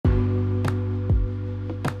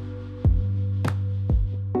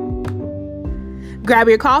Grab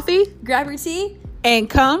your coffee Grab your tea. and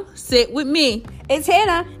come sit with me It's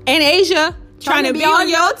Hannah. and Asia trying to be on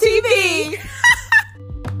your TV.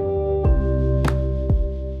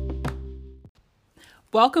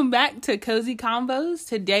 Welcome back to Cozy Convos.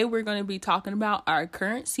 Today we're going to be talking about our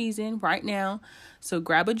current season right now. So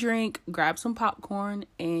grab a drink, grab some popcorn,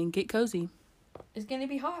 and get cozy. It's going to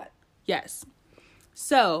be hot. Yes.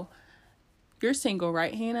 So, you're single,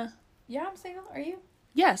 right, Hannah? Yeah, I'm single. Are you?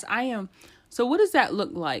 Yes, I am. So what does that look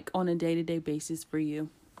like on a day-to-day basis for you?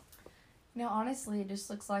 You know, honestly, it just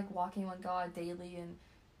looks like walking with God daily and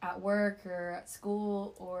at work or at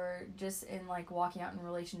school or just in like walking out in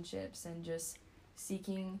relationships and just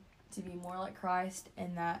seeking to be more like Christ,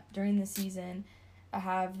 and that during the season I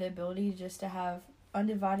have the ability just to have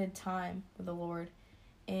undivided time with the Lord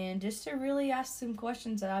and just to really ask some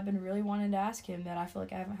questions that I've been really wanting to ask him that I feel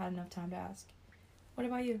like I haven't had enough time to ask. What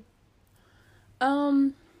about you?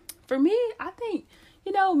 For me, I think,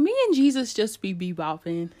 me and Jesus just be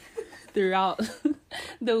bebopping throughout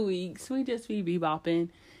the weeks. We just be bebopping.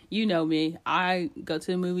 You know me. I go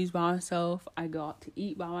to the movies by myself. I go out to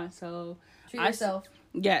eat by myself. Treat yourself.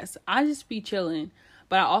 Yes, I just be chilling.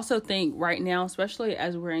 But I also think right now, especially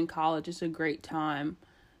as we're in college, it's a great time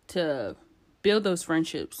to build those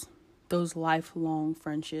friendships, those lifelong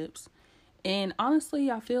friendships. And honestly,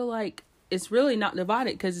 I feel like it's really not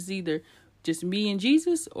divided because it's either just me and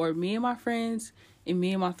Jesus or me and my friends and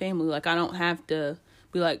me and my family. Like, I don't have to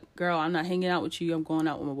be like, girl, I'm not hanging out with you. I'm going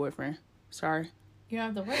out with my boyfriend. Sorry. You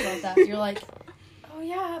don't have to worry about that. You're like, oh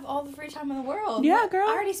yeah, I have all the free time in the world. Yeah, girl.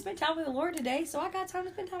 I already spent time with the Lord today, so I got time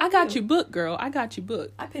to spend time with I got you. you booked, girl. I got you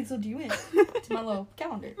booked. I penciled you in to my little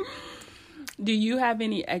calendar. Do you have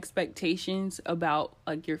any expectations about,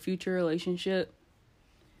 like, your future relationship?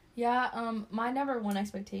 Yeah, my number one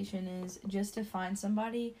expectation is just to find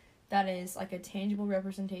somebody that is, like, a tangible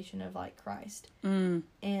representation of, like, Christ.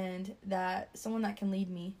 And that someone that can lead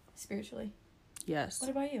me spiritually. Yes. What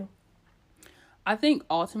about you? I think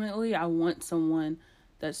ultimately I want someone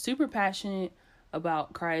that's super passionate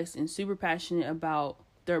about Christ and super passionate about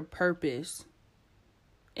their purpose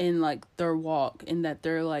and, like, their walk, and that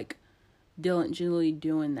they're, like, diligently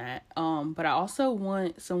doing that. But I also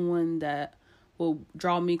want someone that will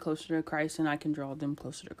draw me closer to Christ and I can draw them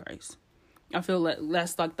closer to Christ. I feel like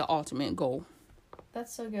that's, like, the ultimate goal.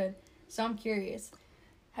 That's so good. So I'm curious.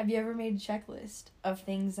 Have you ever made a checklist of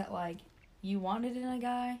things that, like, you wanted in a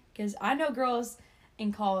guy? Because I know girls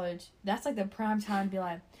in college, that's, like, the prime time to be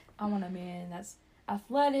like, I want a man that's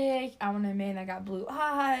athletic. I want a man that got blue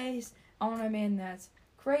eyes. I want a man that's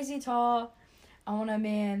crazy tall. I want a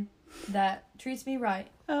man that treats me right.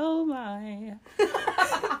 Oh, my.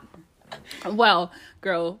 Well,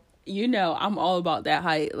 girl, I'm all about that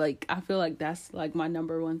height. Like, I feel like that's, like, my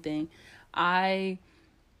number one thing. I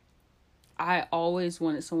always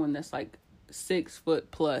wanted someone that's, like, 6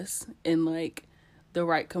 foot plus and, like, the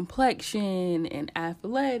right complexion and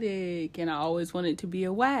athletic, and I always wanted to be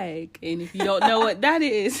a wag. And if you don't know what that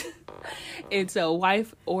is, it's a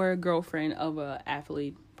wife or a girlfriend of a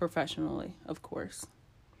athlete professionally, of course.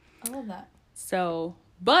 I love that. So,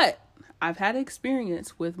 but I've had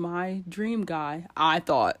experience with my dream guy, I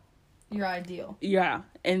thought. Your ideal. Yeah,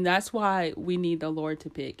 and that's why we need the Lord to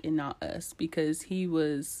pick and not us, because he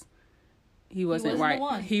wasn't right. The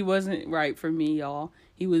one. He wasn't right for me, y'all.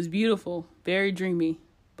 He was beautiful, very dreamy,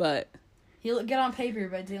 but He looked good on paper,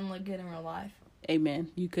 but didn't look good in real life.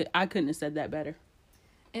 amen. I couldn't have said that better.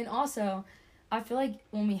 And also, I feel like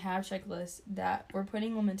when we have checklists, that we're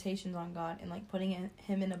putting limitations on God and, like, putting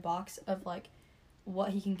him in a box of, like, what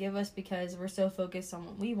he can give us, because we're so focused on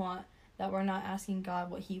what we want that we're not asking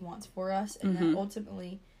God what he wants for us. And that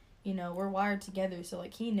ultimately, we're wired together. So,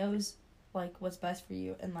 like, he knows, like, what's best for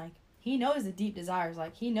you. And, like, he knows the deep desires.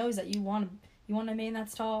 Like, he knows that you want a man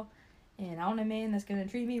that's tall, and I want a man that's going to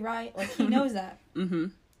treat me right. Like, he knows that.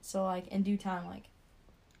 So, like, in due time, like,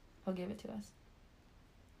 he'll give it to us.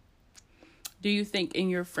 Do you think in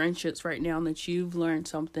your friendships right now that you've learned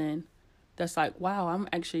something that's like, wow, I'm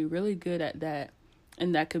actually really good at that,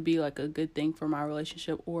 and that could be, like, a good thing for my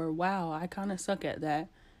relationship? Or, wow, I kind of suck at that,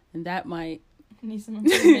 and that might need some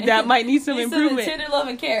improvement. that might need some improvement. Some tender love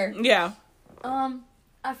and care. Yeah.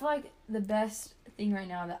 I feel like the best thing right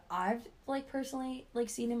now that I've, like, personally, like,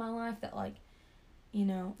 seen in my life that, like,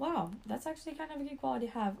 wow, that's actually kind of a good quality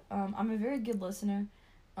to have. I'm a very good listener.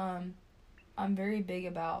 I'm very big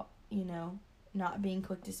about, not being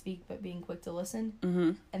quick to speak, but being quick to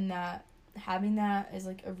listen. And that having that is,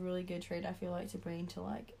 like, a really good trait, I feel like, to bring to,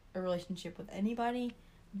 like, a relationship with anybody,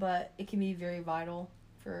 but it can be very vital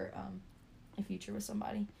for a future with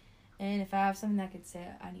somebody. And if I have something that I could say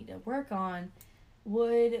I need to work on,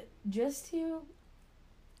 would just to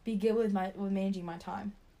be good with managing my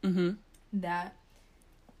time. Mm-hmm. That,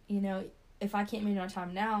 if I can't manage my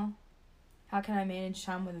time now, how can I manage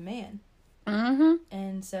time with a man? Mm-hmm.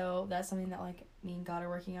 And so that's something that, like, me and God are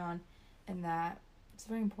working on, and that it's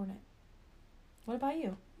very important. What about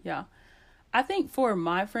you? Yeah. I think for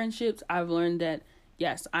my friendships, I've learned that,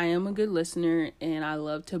 yes, I am a good listener, and I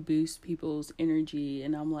love to boost people's energy,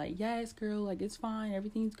 and I'm like, yes, girl, like, it's fine,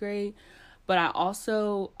 everything's great. But I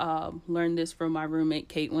also learned this from my roommate,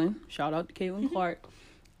 Caitlin. Shout out to Caitlin Clark.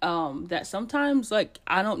 That sometimes, like,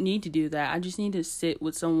 I don't need to do that. I just need to sit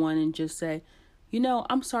with someone and just say,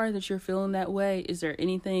 I'm sorry that you're feeling that way. Is there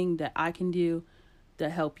anything that I can do to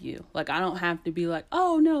help you? Like, I don't have to be like,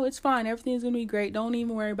 oh, no, it's fine. Everything's going to be great. Don't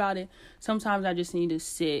even worry about it. Sometimes I just need to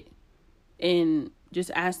sit and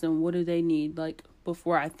just ask them, what do they need? Like,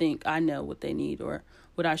 before I think I know what they need or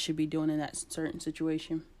what I should be doing in that certain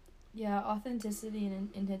situation. Yeah, authenticity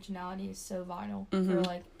and intentionality is so vital Mm-hmm. for,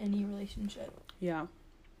 like, any relationship. Yeah,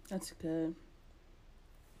 that's good.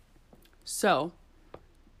 So,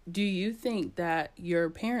 do you think that your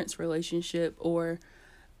parents' relationship or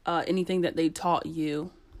anything that they taught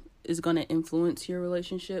you is going to influence your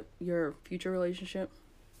relationship, your future relationship?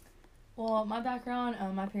 Well, my background,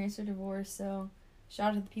 my parents are divorced, so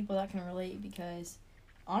shout out to the people that can relate, because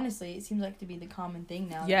honestly, it seems like to be the common thing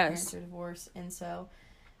now. Yes. That parents are divorced. And so,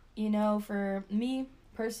 for me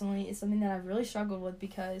personally, it's something that I've really struggled with,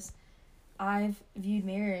 because I've viewed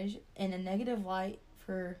marriage in a negative light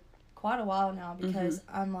for quite a while now, because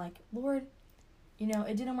I'm like, Lord,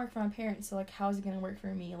 it didn't work for my parents, so, like, how is it going to work for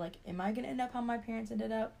me? Like, am I going to end up how my parents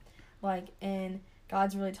ended up? Like, and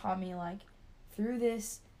God's really taught me, like, through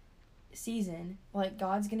this season, like,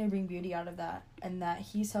 God's going to bring beauty out of that, and that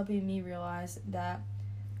He's helping me realize that,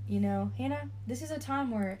 Hannah, this is a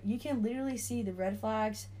time where you can literally see the red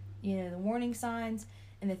flags, the warning signs,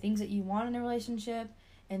 and the things that you want in a relationship,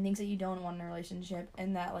 and things that you don't want in a relationship,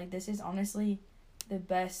 and that, like, this is honestly the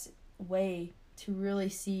best way to really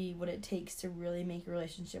see what it takes to really make a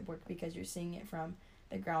relationship work, because you're seeing it from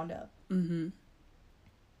the ground up. Mm-hmm.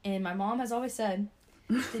 And my mom has always said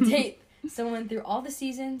to date someone through all the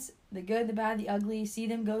seasons, the good, the bad, the ugly, see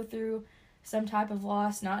them go through some type of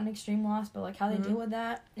loss, not an extreme loss, but, like, how they deal with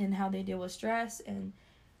that, and how they deal with stress, and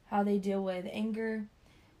how they deal with anger,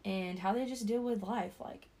 and how they just deal with life.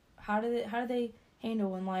 Like, how do they handle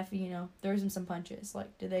when life, throws them some punches?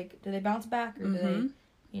 Like, do they bounce back, or do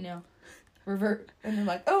they, revert, and they're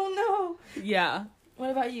like, oh no. Yeah. What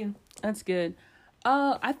about you? That's good.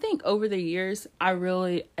 I think over the years, I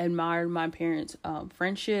really admired my parents'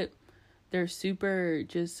 friendship. They're super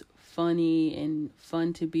just funny and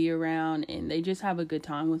fun to be around, and they just have a good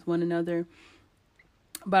time with one another.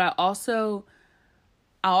 But I also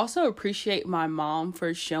appreciate my mom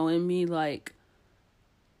for showing me, like,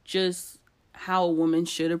 just how a woman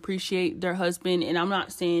should appreciate their husband. And I'm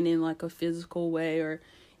not saying in, like, a physical way or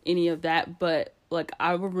any of that, but, like,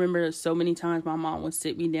 I remember so many times my mom would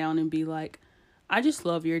sit me down and be like, I just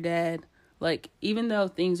love your dad. Like, even though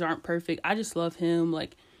things aren't perfect, I just love him.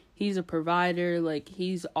 Like, he's a provider. Like,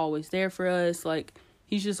 he's always there for us. Like,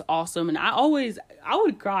 he's just awesome. And I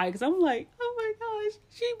would cry, because I'm like, oh my gosh,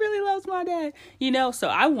 she really loves my dad. So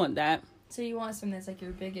I want that. So you want someone that's, like,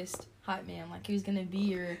 your biggest hype man, like, who's gonna be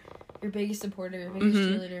your biggest supporter, your biggest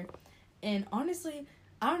cheerleader. And honestly,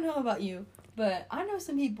 I don't know about you, but I know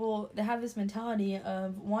some people that have this mentality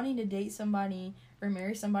of wanting to date somebody or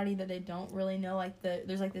marry somebody that they don't really know. Like,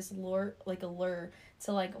 there's, like, this allure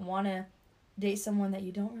to, like, want to date someone that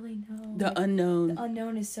you don't really know. The like, unknown. The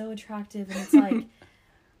unknown is so attractive, and it's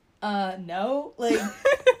like, no, like,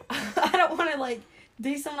 I don't want to, like,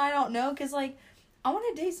 date someone I don't know, because, like, I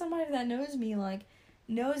want to date somebody that knows me, like,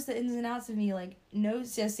 knows the ins and outs of me, like,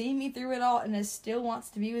 has seen me through it all, and still wants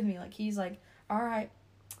to be with me. Like, he's like, all right,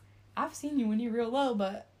 I've seen you when you're real low,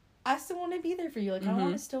 but I still want to be there for you. Like, I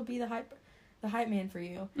want to still be the hype man for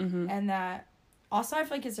you. And that also, I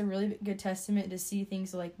feel like it's a really good testament to see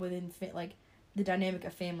things, like, within like the dynamic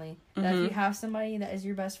of family. That if you have somebody that is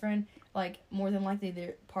your best friend, like, more than likely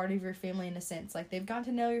they're part of your family in a sense. Like, they've gotten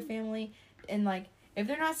to know your family, and, like, if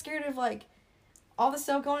they're not scared of, like, all the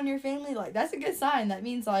stuff going in your family, like, that's a good sign. That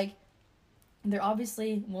means, like, they're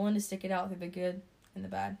obviously willing to stick it out through the good and the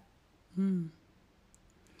bad.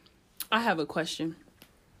 I have a question.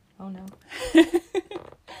 Oh no.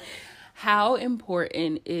 How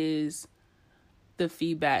important is the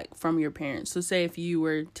feedback from your parents? So say if you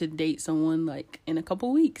were to date someone, like, in a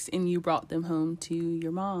couple weeks, and you brought them home to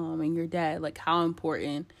your mom and your dad, like, how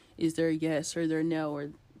important is their yes or their no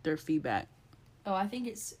or their feedback? Oh, I think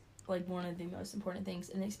it's, like, one of the most important things,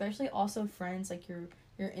 and especially also friends, like, your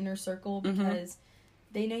inner circle, because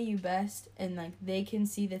they know you best, and like they can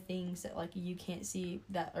see the things that like you can't see,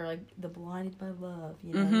 that are like the blinded by love,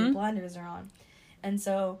 you know, the blinders are on. And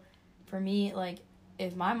so for me, like,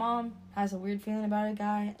 if my mom has a weird feeling about a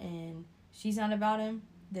guy and she's not about him,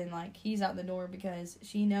 then like he's out the door, because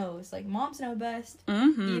she knows, like, moms know best,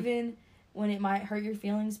 even when it might hurt your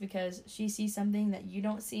feelings, because she sees something that you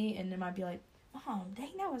don't see, and it might be like, Mom,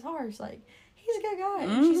 dang, that was harsh, like, he's a good guy.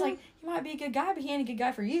 And she's like, he might be a good guy, but he ain't a good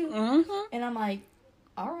guy for you. And I'm like,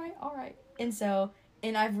 all right. And so,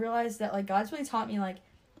 and I've realized that, like, God's really taught me, like,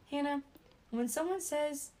 Hannah, when someone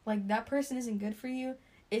says, like, that person isn't good for you,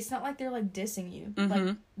 it's not like they're, like, dissing you.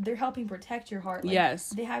 Like, they're helping protect your heart. Like,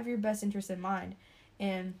 yes. They have your best interest in mind.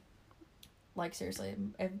 And, like, seriously,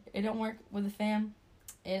 if it don't work with the fam,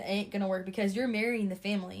 it ain't gonna work, because you're marrying the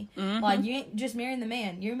family. Like, you ain't just marrying the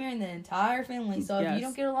man, you're marrying the entire family. So if you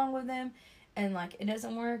don't get along with them and like it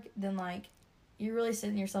doesn't work, then like you're really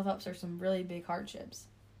setting yourself up for some really big hardships.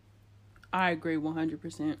 I agree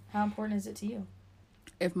 100%. How important is it to you?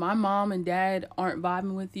 If my mom and dad aren't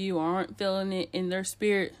vibing with you or aren't feeling it in their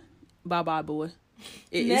spirit, bye boy.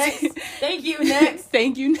 Next. Thank you, next.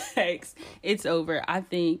 Thank you, next. It's over. I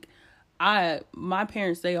think my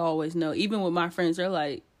parents, they always know. Even with my friends, they're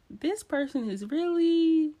like, this person is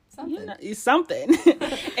really something. You know, it's something.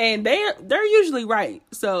 And they're usually right.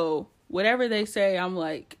 So whatever they say, I'm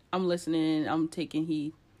like, I'm listening. I'm taking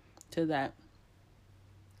heed to that.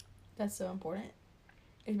 That's so important.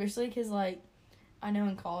 Especially because, like, I know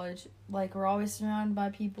in college, like, we're always surrounded by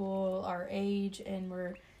people our age, and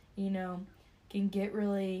we're, you know, can get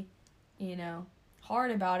really, you know,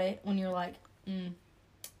 hard about it when you're like,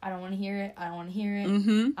 I don't want to hear it. I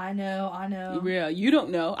know. Yeah, you don't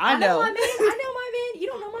know. I know my man. You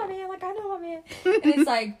don't know my man. Like, I know my man. And it's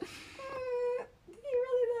like, do you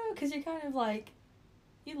really know? Because you're kind of like,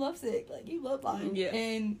 you love sick. Like, you love lying. Yeah.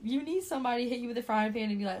 And you need somebody to hit you with a frying pan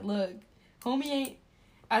and be like, look, homie ain't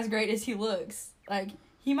as great as he looks. Like,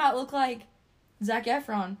 he might look like Zac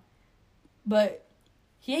Efron, but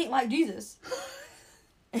he ain't like Jesus.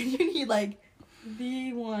 And you need, like,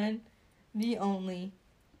 the one, the only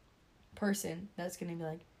person that's gonna be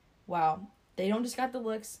like, wow, they don't just got the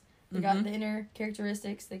looks, they got the inner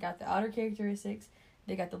characteristics, they got the outer characteristics,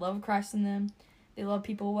 they got the love of Christ in them, they love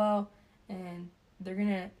people well, and they're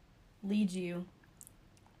gonna lead you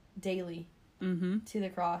daily to the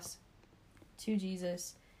cross, to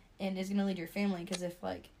Jesus, and is gonna lead your family. Because if,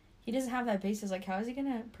 like, he doesn't have that basis, like, how is he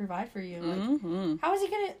gonna provide for you? Like, how is he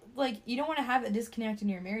gonna, like, you don't want to have a disconnect in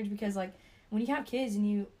your marriage, because, like, when you have kids and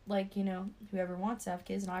you, like, you know, whoever wants to have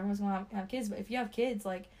kids, not everyone's going to have kids, but if you have kids,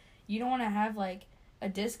 like, you don't want to have, like, a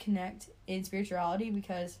disconnect in spirituality,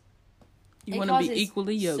 because you want to be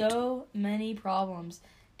equally yoked. So many problems.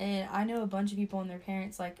 And I know a bunch of people and their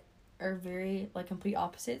parents, like, are very, like, complete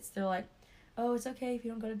opposites. They're like, oh, it's okay if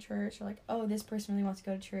you don't go to church, or like, oh, this person really wants to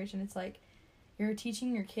go to church. And it's like, you're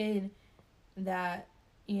teaching your kid that,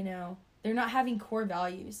 you know, they're not having core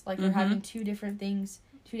values. Like, they're having two different things,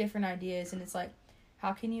 two different ideas, and it's like,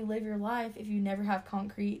 how can you live your life if you never have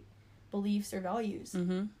concrete beliefs or values?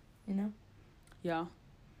 You know? Yeah.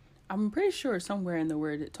 I'm pretty sure somewhere in the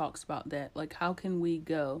word it talks about that. Like, how can we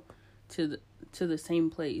go to the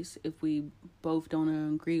same place if we both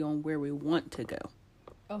don't agree on where we want to go?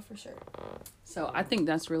 Oh, for sure. So I think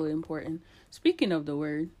that's really important. Speaking of the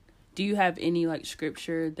word, do you have any, like,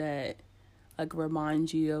 scripture that, like,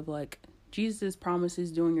 reminds you of, like, Jesus' promises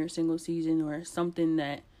during your single season, or something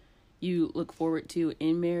that you look forward to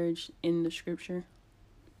in marriage in the scripture?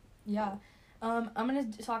 Yeah. I'm going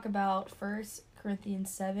to talk about 1 Corinthians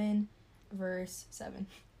 7, verse 7.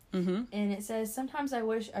 And it says, sometimes I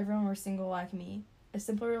wish everyone were single like me, a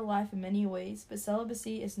simpler life in many ways, but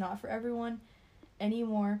celibacy is not for everyone any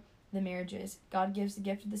more than marriage is. God gives the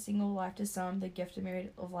gift of the single life to some, the gift of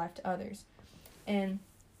married life to others. And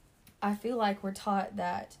I feel like we're taught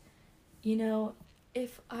that, you know,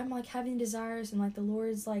 if I'm, like, having desires and, like, the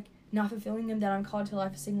Lord's, like, not fulfilling them, that I'm called to a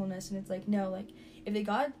life of singleness. And it's like, no, like, if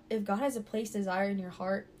God has a place desire in your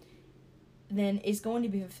heart, then it's going to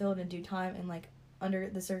be fulfilled in due time, and, like, under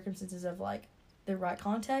the circumstances of, like, the right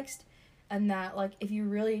context. And that, like, if you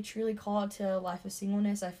really truly call it to a life of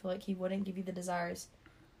singleness, I feel like he wouldn't give you the desires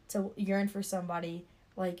to yearn for somebody,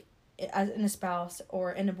 like, as in a spouse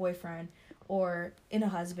or in a boyfriend or in a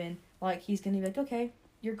husband. Like, he's gonna be like, okay,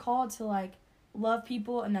 you're called to, like, love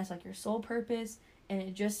people, and that's, like, your sole purpose, and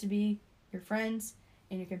it just to be your friends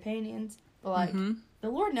and your companions. But, like, the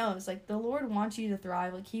Lord knows, like, the Lord wants you to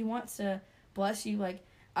thrive. Like, he wants to bless you. Like,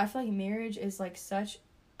 I feel like marriage is, like, such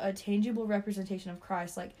a tangible representation of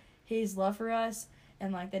Christ, like, his love for us,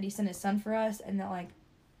 and, like, that he sent his son for us, and that, like,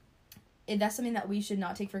 that's something that we should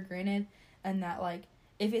not take for granted, and that, like,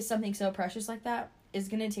 if it's something so precious like that, it's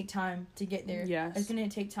going to take time to get there. Yes. It's going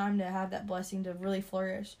to take time to have that blessing to really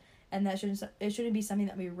flourish. And it shouldn't be something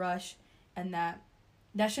that we rush, and that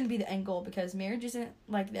shouldn't be the end goal, because marriage isn't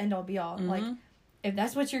like the end all be all. Mm-hmm. Like, if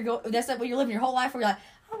that's what you're that's what you're living your whole life, where you're like,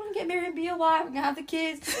 I'm going to get married and be a wife, we're going to have the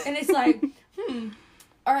kids. And it's like,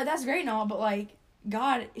 all right, that's great and all, but like,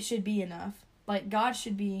 God should be enough. Like, God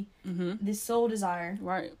should be the sole desire.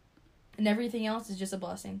 Right. And everything else is just a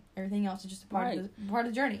blessing. Everything else is just a part of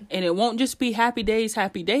the journey. And it won't just be happy days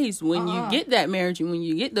when you get that marriage and when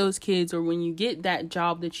you get those kids or when you get that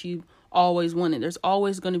job that you always wanted. There's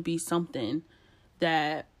always going to be something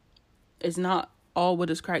that is not all what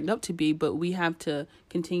it's cracked up to be, but we have to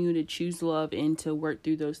continue to choose love and to work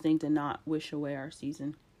through those things and not wish away our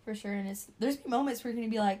season. For sure. And there's moments where you're going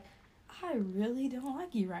to be like, I really don't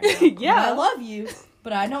like you right now. Yeah. I love you,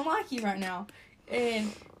 but I don't like you right now.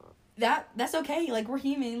 And that's okay. Like, we're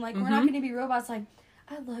human. Like, we're not going to be robots. Like,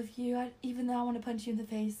 I love you, even though I want to punch you in the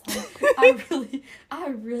face. Like, I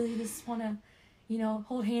really just want to,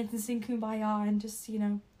 hold hands and sing Kumbaya and just,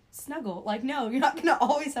 snuggle. Like, no, you're not going to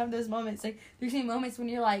always have those moments. Like, there's going to be moments when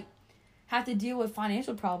you're, like, have to deal with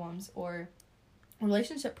financial problems or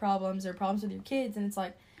relationship problems or problems with your kids. And it's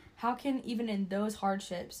like, how can, even in those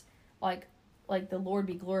hardships, like the Lord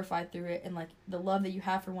be glorified through it, and, like, the love that you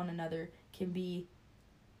have for one another can be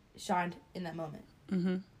shined in that moment.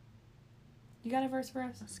 You got a verse for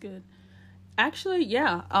us? That's good. Actually,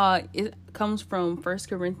 yeah. It comes from 1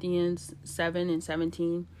 Corinthians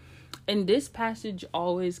 7:17. And this passage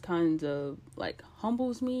always kind of, like,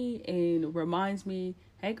 humbles me and reminds me,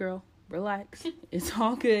 hey, girl, relax. It's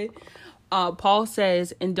all good. Paul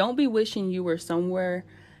says, and don't be wishing you were somewhere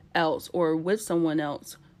else or with someone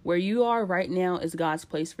else. Where you are right now is God's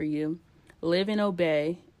place for you. Live and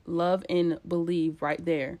obey. Love and believe right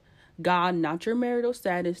there. God, not your marital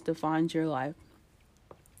status, defines your life.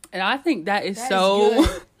 And I think that is so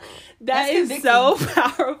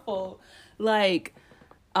powerful. Like,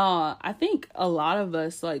 I think a lot of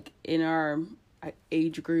us, like, in our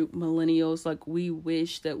age group, millennials, like, we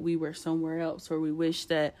wish that we were somewhere else, or we wish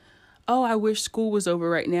that, oh, I wish school was over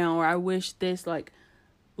right now, or I wish this. Like,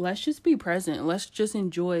 let's just be present. Let's just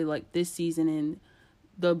enjoy, like, this season and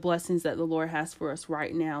the blessings that the Lord has for us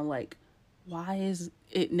right now. Like, why is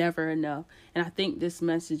it never enough? And I think this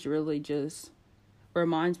message really just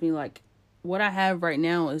reminds me, like, what I have right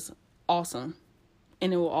now is awesome,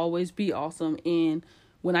 and it will always be awesome. And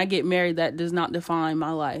when I get married, that does not define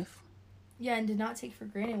my life. Yeah, and do not take for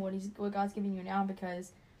granted what God's giving you now,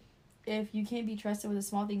 because if you can't be trusted with the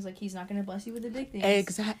small things, like, he's not going to bless you with the big things.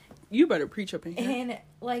 Exactly. You better preach up in here. And,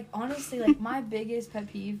 like, honestly, like, my biggest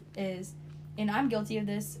pet peeve is, and I'm guilty of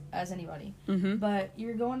this as anybody, but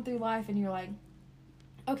you're going through life and you're like,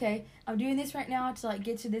 okay, I'm doing this right now to, like,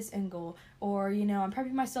 get to this end goal, or, I'm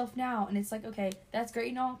prepping myself now, and it's like, okay, that's great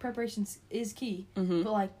and all, preparation is key,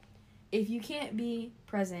 but, like, if you can't be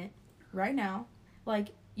present right now, like,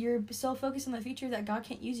 you're so focused on the future that God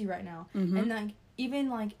can't use you right now, and, like, even,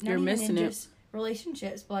 like, not even in just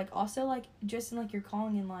relationships, but, like, also, like, just in, like, your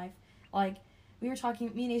calling in life. Like, me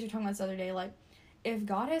and Ace were talking about this the other day, like, if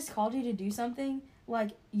God has called you to do something,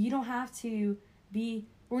 like, you don't have to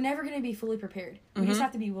we're never going to be fully prepared. We just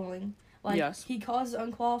have to be willing. Like, yes. He calls the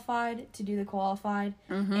unqualified to do the qualified,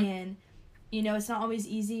 and, it's not always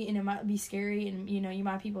easy, and it might be scary, and, you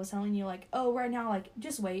might have people telling you, like, oh, right now, like,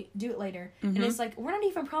 just wait, do it later, and it's like, we're not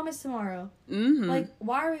even promised tomorrow. Like,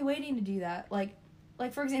 why are we waiting to do that? Like,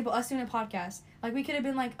 for example, us doing a podcast, like, we could have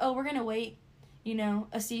been like, oh, we're going to wait,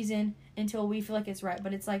 a season until we feel like it's right,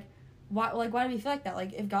 but it's like, why do we feel like that?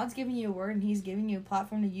 Like, if God's giving you a word and he's giving you a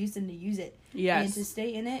platform to use, then to use it. Yes. And to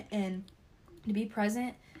stay in it and to be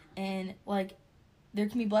present, and, like, there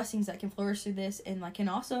can be blessings that can flourish through this, and, like, can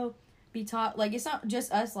also be taught. Like, it's not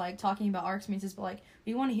just us, like, talking about our experiences, but, like,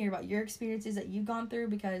 we want to hear about your experiences that you've gone through,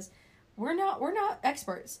 because we're not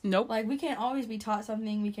experts. Nope. Like, we can't always be taught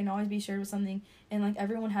something, we can always be shared with something, and, like,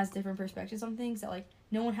 everyone has different perspectives on things that, like,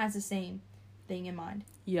 no one has the same thing in mind.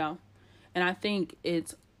 Yeah. And I think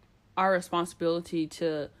it's our responsibility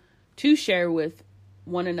to share with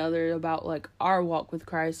one another about, like, our walk with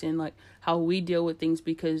Christ and, like, how we deal with things,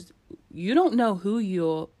 because you don't know who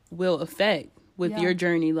you will affect with your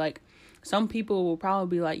journey. Like, some people will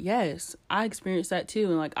probably be like, yes, I experienced that too,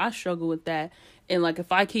 and, like, I struggle with that, and, like,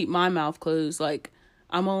 if I keep my mouth closed, like,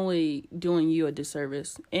 I'm only doing you a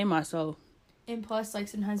disservice and myself. And plus, like,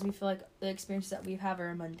 sometimes we feel like the experiences that we have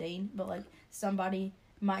are mundane, but, like, somebody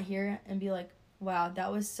might hear it and be like, wow,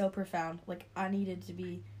 that was so profound. Like, I needed to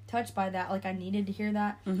be touched by that. Like, I needed to hear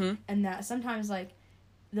that. And that sometimes, like,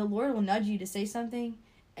 the Lord will nudge you to say something,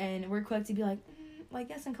 and we're quick to be like, like,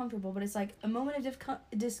 that's uncomfortable, but it's like a moment of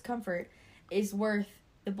discomfort is worth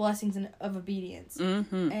the blessings of obedience.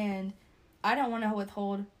 Mm-hmm. And I don't want to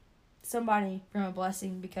withhold somebody from a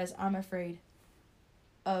blessing because I'm afraid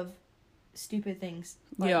of stupid things.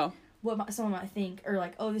 Like, yeah. what someone might think, or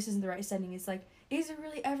like, oh, this isn't the right setting. It's like, is it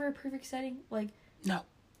really ever a perfect setting? Like, no.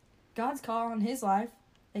 God's call on his life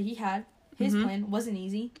that he had, his Mm-hmm. plan, wasn't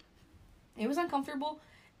easy. It was uncomfortable,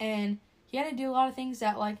 and he had to do a lot of things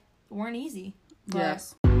that, like, weren't easy. But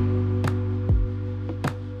Yes.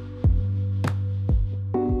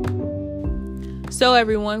 So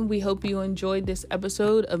everyone, we hope you enjoyed this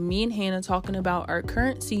episode of me and Hannah talking about our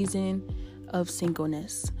current season of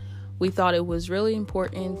singleness. We thought it was really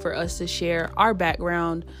important for us to share our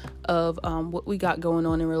background of what we got going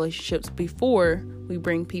on in relationships before we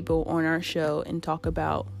bring people on our show and talk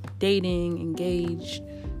about dating, engaged,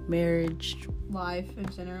 marriage, life in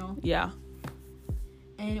general. yeah.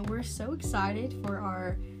 And we're so excited for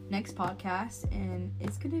our next podcast, and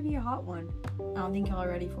it's going to be a hot one. I don't think y'all are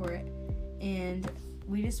ready for it. And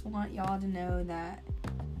we just want y'all to know that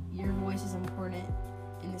your voice is important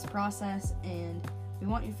in this process, and we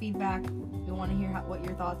want your feedback. We want to hear what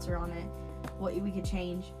your thoughts are on it, what we could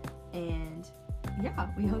change. And yeah,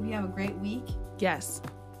 we hope you have a great week. Yes.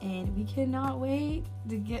 And we cannot wait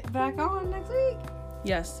to get back on next week.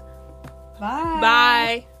 Yes. Bye.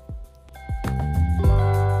 Bye.